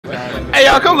Hey,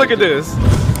 y'all, come look at this.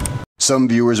 Some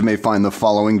viewers may find the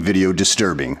following video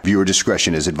disturbing. Viewer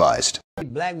discretion is advised.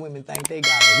 Black women think they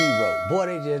got a hero. Boy,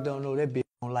 they just don't know that bitch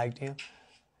don't like them.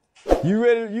 You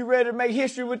ready to make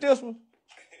history with this one?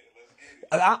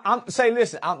 I'm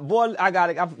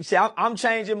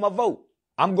changing my vote.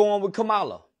 I'm going with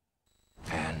Kamala.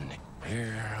 And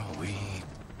here we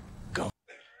go.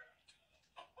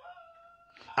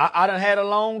 I done had a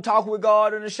long talk with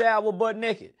God in the shower, butt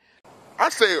naked. I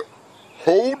said,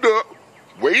 hold up,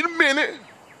 wait a minute,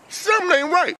 something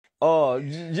ain't right.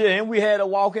 Yeah, and we had a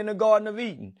walk in the Garden of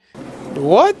Eden.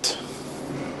 What?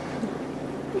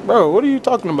 Bro, what are you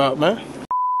talking about, man?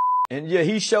 And yeah,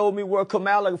 he showed me where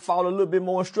Kamala followed a little bit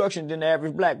more instruction than the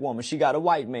average black woman. She got a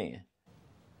white man.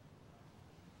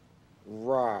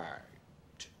 Right.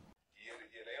 Yeah,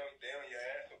 they on your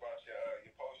ass about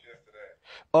your post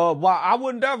yesterday. Well, I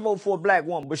wouldn't dare vote for a black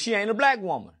woman, but she ain't a black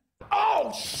woman.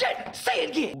 Oh, shit! Say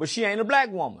it again! But she ain't a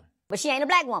black woman. But she ain't a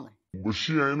black woman. But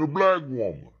she ain't a black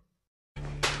woman.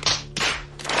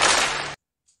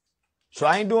 So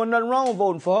I ain't doing nothing wrong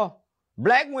voting for her.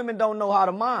 Black women don't know how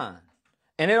to mind.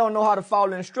 And they don't know how to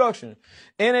follow instructions.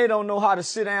 And they don't know how to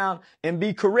sit down and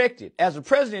be corrected. As a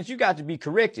president, you got to be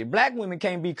corrected. Black women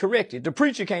can't be corrected. The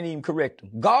preacher can't even correct them.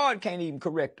 God can't even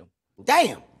correct them.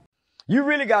 Damn! You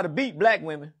really got to beat black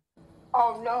women.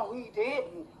 Oh, no, he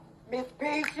didn't. Miss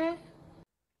Patience?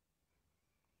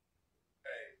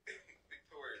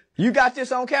 You got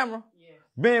this on camera? Yeah.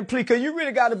 Ben, please, cause you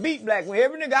really got to beat black women.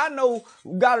 Every nigga I know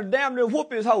got to damn near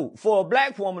whoop his hoe. For a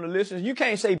black woman to listen, you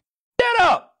can't say, shut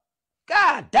up!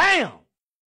 God damn!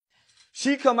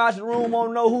 She come out the room,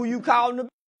 won't know who you calling the.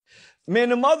 Man,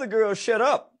 the mother girl, shut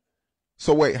up.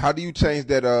 So wait, how do you change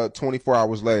that 24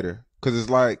 hours later? Cause it's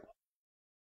like.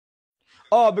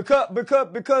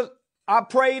 Because I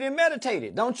prayed and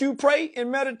meditated. Don't you pray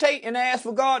and meditate and ask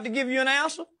for God to give you an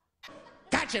answer?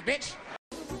 Gotcha, bitch!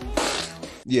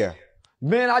 Yeah.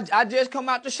 Man, I just come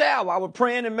out the shower. I was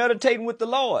praying and meditating with the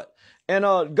Lord. And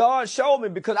God showed me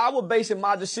because I was basing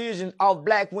my decisions off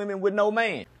black women with no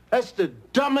man. That's the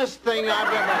dumbest thing I've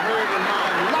ever heard in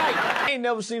my life. I ain't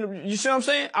never seen them. You see what I'm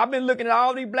saying? I've been looking at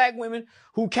all these black women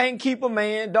who can't keep a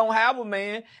man, don't have a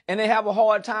man, and they have a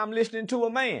hard time listening to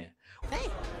a man. Hey.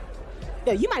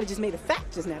 Yeah, you might have just made a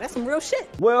fact just now. That's some real shit.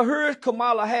 Well, here's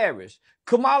Kamala Harris.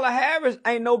 Kamala Harris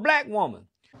ain't no black woman.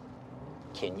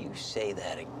 Can you say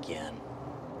that again?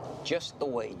 Just the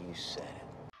way you said it.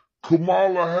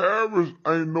 Kamala Harris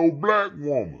ain't no black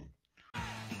woman.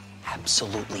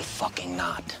 Absolutely fucking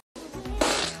not.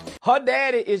 Her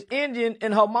daddy is Indian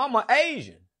and her mama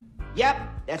Asian.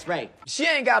 Yep, that's right. She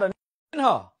ain't got a in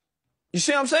her. You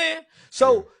see what I'm saying?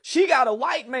 So she got a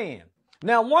white man.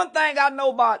 Now, one thing I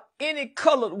know about any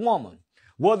colored woman,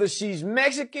 whether she's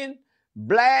Mexican,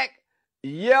 black,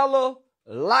 yellow,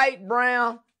 light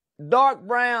brown, dark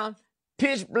brown,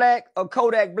 pitch black, or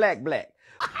Kodak black. Talk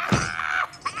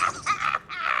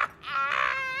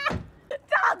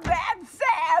that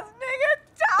sass, nigga.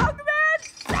 Talk that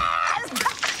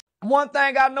sass. One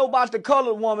thing I know about the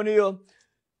colored woman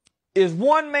is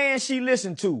one man she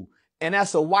listened to, and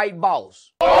that's a white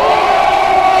boss.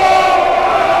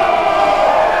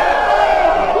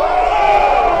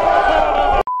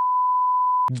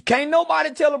 Can't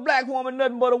nobody tell a black woman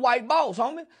nothing but a white boss,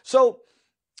 homie. So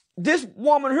this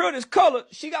woman here that's colored,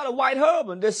 she got a white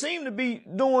husband that seemed to be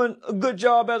doing a good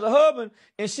job as a husband,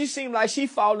 and she seemed like she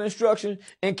followed instructions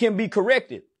and can be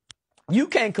corrected. You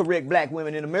can't correct black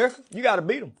women in America. You got to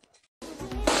beat them.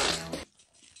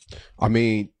 I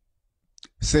mean,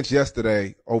 since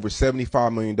yesterday, over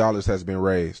 $75 million has been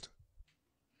raised.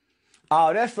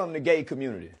 Oh, that's from the gay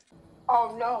community.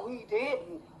 Oh, no, he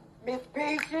didn't. Miss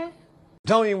Patience?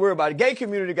 Don't even worry about it. Gay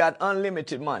community got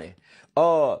unlimited money.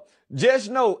 Just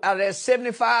know, out of that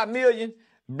 75 million,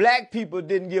 black people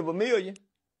didn't give $1 million.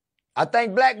 I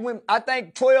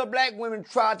think 12 black women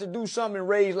tried to do something and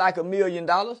raise like $1 million.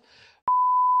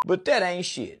 But that ain't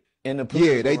shit.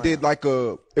 Yeah, they did like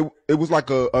it was like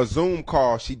a Zoom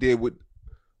call she did with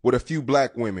a few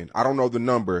black women. I don't know the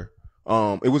number.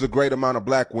 It was a great amount of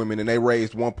black women, and they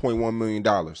raised $1.1 million.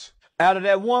 Out of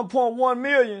that 1.1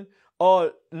 million,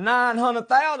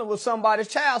 900,000 was somebody's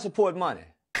child support money.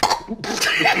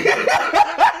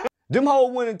 Them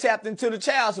hoes went and tapped into the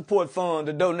child support fund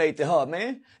to donate to her,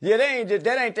 man. Yeah,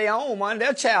 that ain't their own money.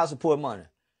 That's child support money.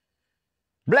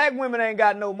 Black women ain't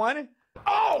got no money.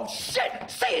 Oh, shit!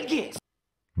 Say it again!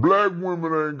 Black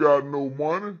women ain't got no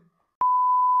money.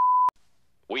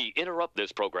 We interrupt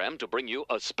this program to bring you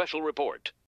a special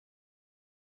report.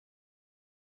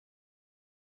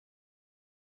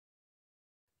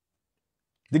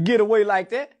 To get away like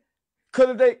that.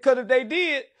 Cause if they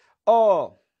did,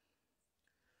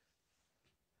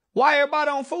 Why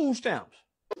everybody on food stamps?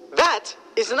 That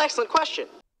is an excellent question.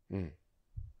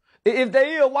 If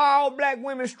they is, why all black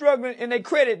women struggling and their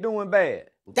credit doing bad?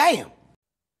 Damn.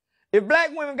 If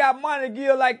black women got money to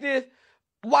give like this,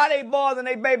 why they bothering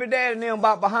their baby daddy and them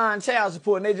about behind child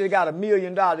support and they just got $1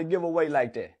 million to give away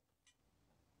like that?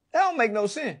 That don't make no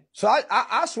sense. So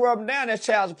I swear up and down that's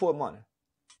child support money.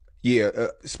 Yeah,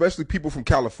 especially people from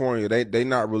California, they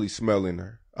not really smelling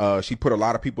her. She put a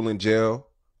lot of people in jail.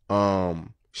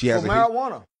 She has for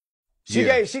marijuana.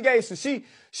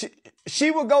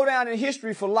 She would go down in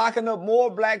history for locking up more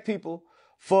black people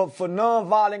for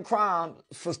non-violent crime,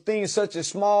 for things such as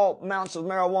small amounts of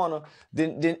marijuana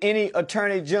than any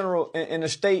attorney general in a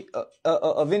state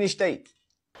of any state.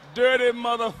 Dirty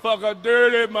motherfucker,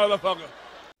 dirty motherfucker.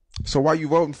 So why you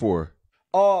voting for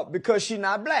her? Because she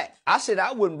not black. I said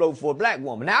I wouldn't vote for a black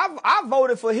woman. Now I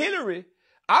voted for Hillary.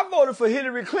 I voted for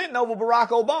Hillary Clinton over Barack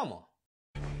Obama.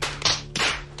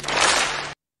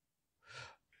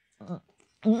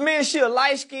 Man, she a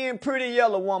light-skinned, pretty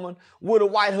yellow woman with a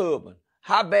white husband.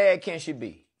 How bad can she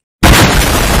be?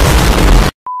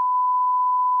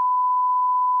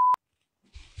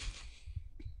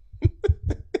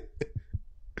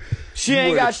 She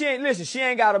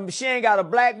ain't got a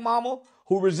black mama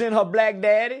who resent her black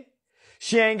daddy.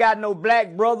 She ain't got no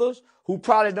black brothers who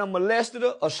probably done molested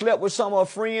her or slept with some of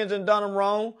her friends and done them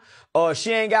wrong.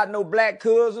 She ain't got no black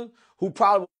cousin who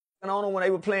probably on her when they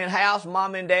were playing house,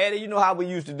 mom and daddy. You know how we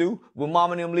used to do. When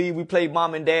mom and them leave, we played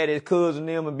mom and daddy as cousin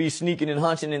them and be sneaking and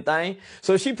hunching and things.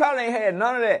 So she probably ain't had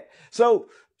none of that. So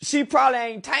she probably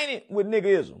ain't tainted with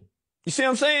niggism. You see what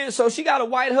I'm saying? So she got a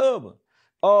white husband.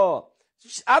 I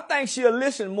think she'll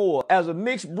listen more as a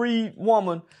mixed breed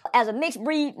woman.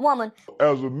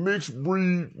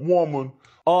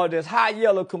 That's high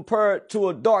yellow compared to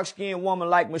a dark-skinned woman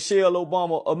like Michelle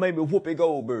Obama or maybe Whoopi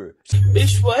Goldberg.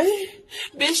 Bitch what?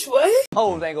 Bitch what?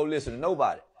 Hoes ain't gonna listen to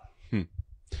nobody.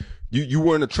 You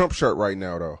wearing a Trump shirt right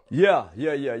now, though. Yeah.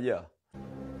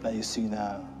 Now you see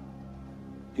now,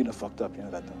 you done fucked up, you know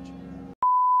that, don't you?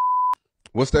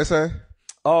 What's that say?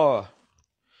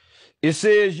 It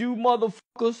says you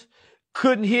motherfuckers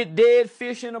couldn't hit dead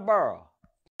fish in a barrel.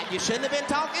 You shouldn't have been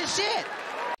talking shit.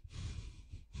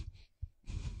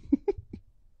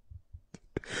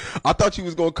 I thought you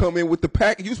was gonna come in with the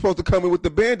pack. You supposed to come in with the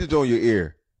bandage on your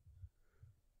ear.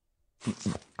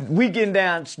 We getting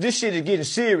down. This shit is getting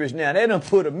serious now. They done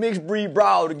put a mixed breed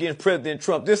brawl against President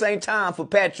Trump. This ain't time for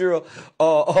patriot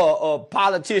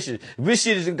politicians. This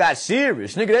shit has got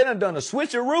serious, nigga. They done a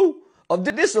switcheroo.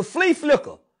 This a flea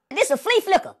flicker.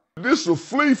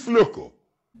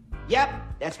 Yep,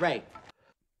 that's right.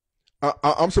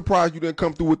 I'm surprised you didn't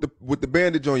come through with the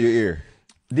bandage on your ear.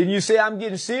 Didn't you say I'm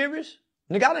getting serious?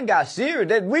 Nigga, I done got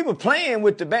serious. We were playing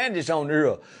with the bandage on the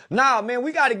ear. Nah, man,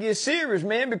 we got to get serious,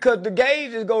 man, because the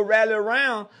gays just go rally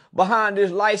around behind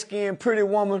this light-skinned, pretty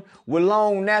woman with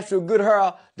long, natural, good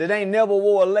hair that ain't never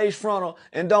wore a lace frontal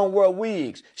and don't wear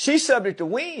wigs. She's subject to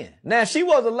win. Now, if she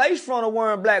was a lace frontal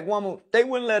wearing black woman, they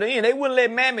wouldn't let her in. They wouldn't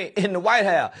let Mammy in the White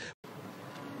House.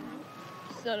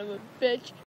 Son of a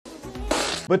bitch.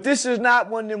 But this is not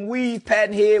one of them weave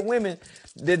patent head women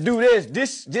that do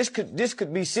this. This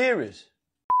could be serious.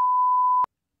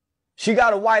 She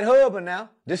got a white husband now.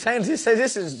 This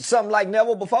is something like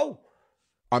never before.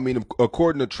 I mean,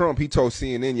 according to Trump, he told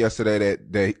CNN yesterday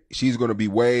that she's going to be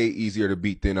way easier to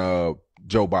beat than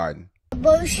Joe Biden.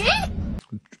 Bullshit.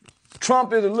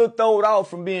 Trump is a little throwed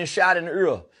off from being shot in the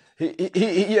ear. He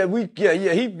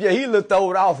looked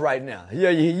throwed off right now.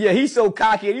 Yeah, he's so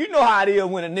cocky. You know how it is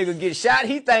when a nigga gets shot.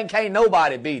 He think can't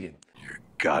nobody beat him. You're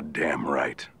goddamn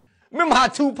right. Remember how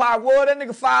Tupac was? That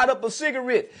nigga fired up a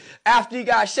cigarette after he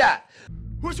got shot.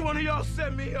 Which one of y'all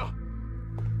set me up?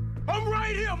 I'm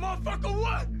right here, motherfucker,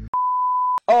 what?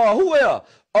 Who else?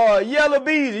 Yellow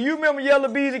Beezy. You remember Yellow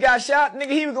Beezy got shot?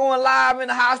 Nigga, he was going live in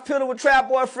the hospital with Trap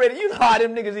Boy Freddy. You know how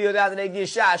them niggas is after they get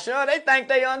shot, sure. They think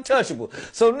they untouchable.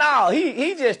 So now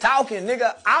he just talking,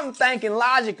 nigga. I'm thinking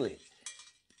logically.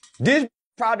 This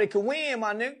probably could win,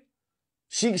 my nigga.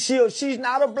 She's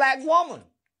not a black woman.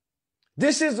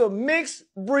 This is a mixed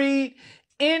breed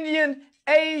Indian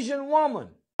Asian woman.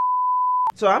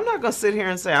 So I'm not going to sit here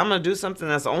and say I'm going to do something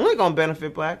that's only going to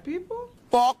benefit black people.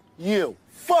 Fuck you.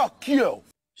 Fuck you.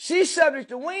 She's subject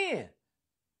to win.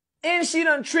 And she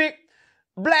done tricked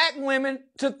black women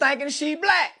to thinking she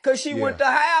black because she went to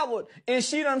Howard and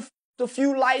she done f***ed a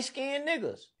few light-skinned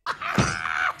niggas. Talk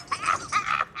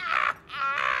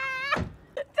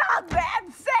that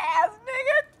sass,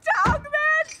 nigga. Talk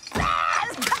that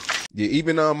sass. Yeah,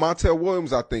 even Montel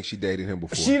Williams, I think she dated him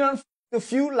before. She done f***ed a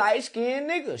few light-skinned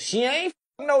niggas. She ain't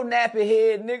f***ed no nappy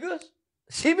head niggas.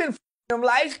 She been f***ed Them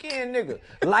light-skinned niggas,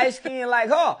 light-skinned like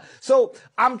her. So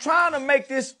I'm trying to make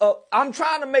this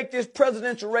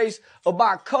presidential race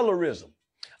about colorism.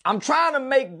 I'm trying to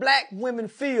make black women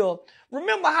feel,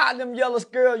 remember how them yellow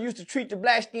girls used to treat the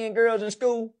black-skinned girls in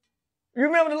school? You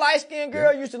remember the light-skinned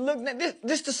girl used to look at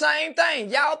this the same thing.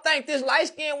 Y'all think this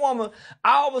light-skinned woman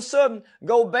all of a sudden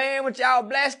go band with y'all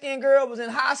black-skinned girl was in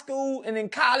high school and in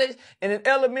college and in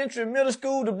elementary and middle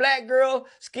school, the black girl,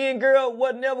 skin girl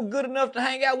wasn't never good enough to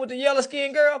hang out with the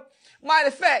yellow-skinned girl?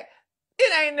 Mighty fact,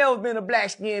 it ain't never been a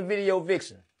black-skinned video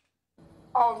vixen.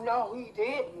 Oh, no, he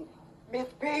didn't. Miss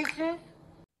Peaches?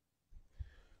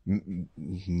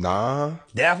 Nah.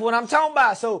 That's what I'm talking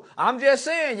about. So I'm just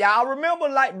saying, y'all remember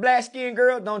like black skinned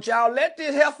girl, don't y'all let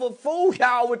this heifer fool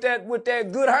y'all with that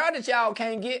good hair that y'all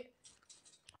can't get.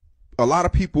 A lot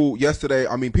of people yesterday,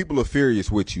 I mean, people are furious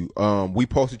with you. We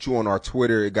posted you on our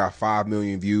Twitter. It got 5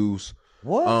 million views.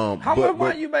 What? How much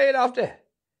money you made off that?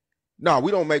 No,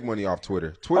 we don't make money off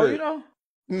Twitter. Oh, you don't?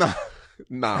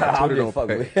 Nah, Twitter don't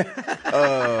pay.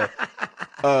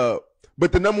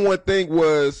 But the number one thing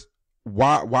was,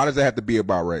 why does it have to be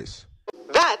about race?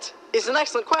 That is an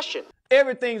excellent question.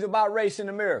 Everything's about race in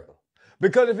America.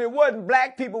 Because if it wasn't,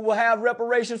 black people will have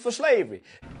reparations for slavery.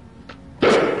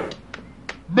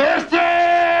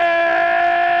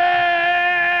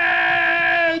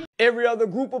 Every other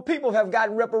group of people have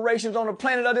gotten reparations on the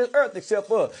planet of this earth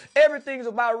except us. Everything's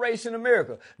about race in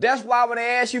America. That's why when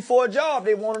they ask you for a job,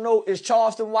 they want to know, is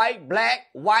Charleston white, black,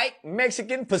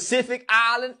 Mexican, Pacific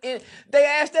Island? They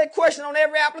ask that question on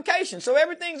every application. So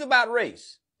everything's about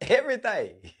race.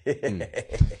 Everything.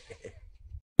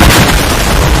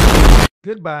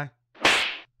 Goodbye.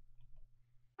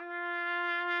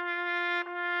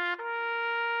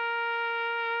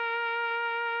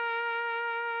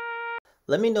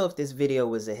 Let me know if this video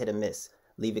was a hit or miss.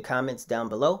 Leave your comments down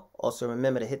below. Also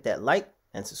remember to hit that like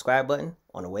and subscribe button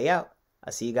on the way out.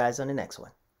 I'll see you guys on the next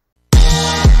one.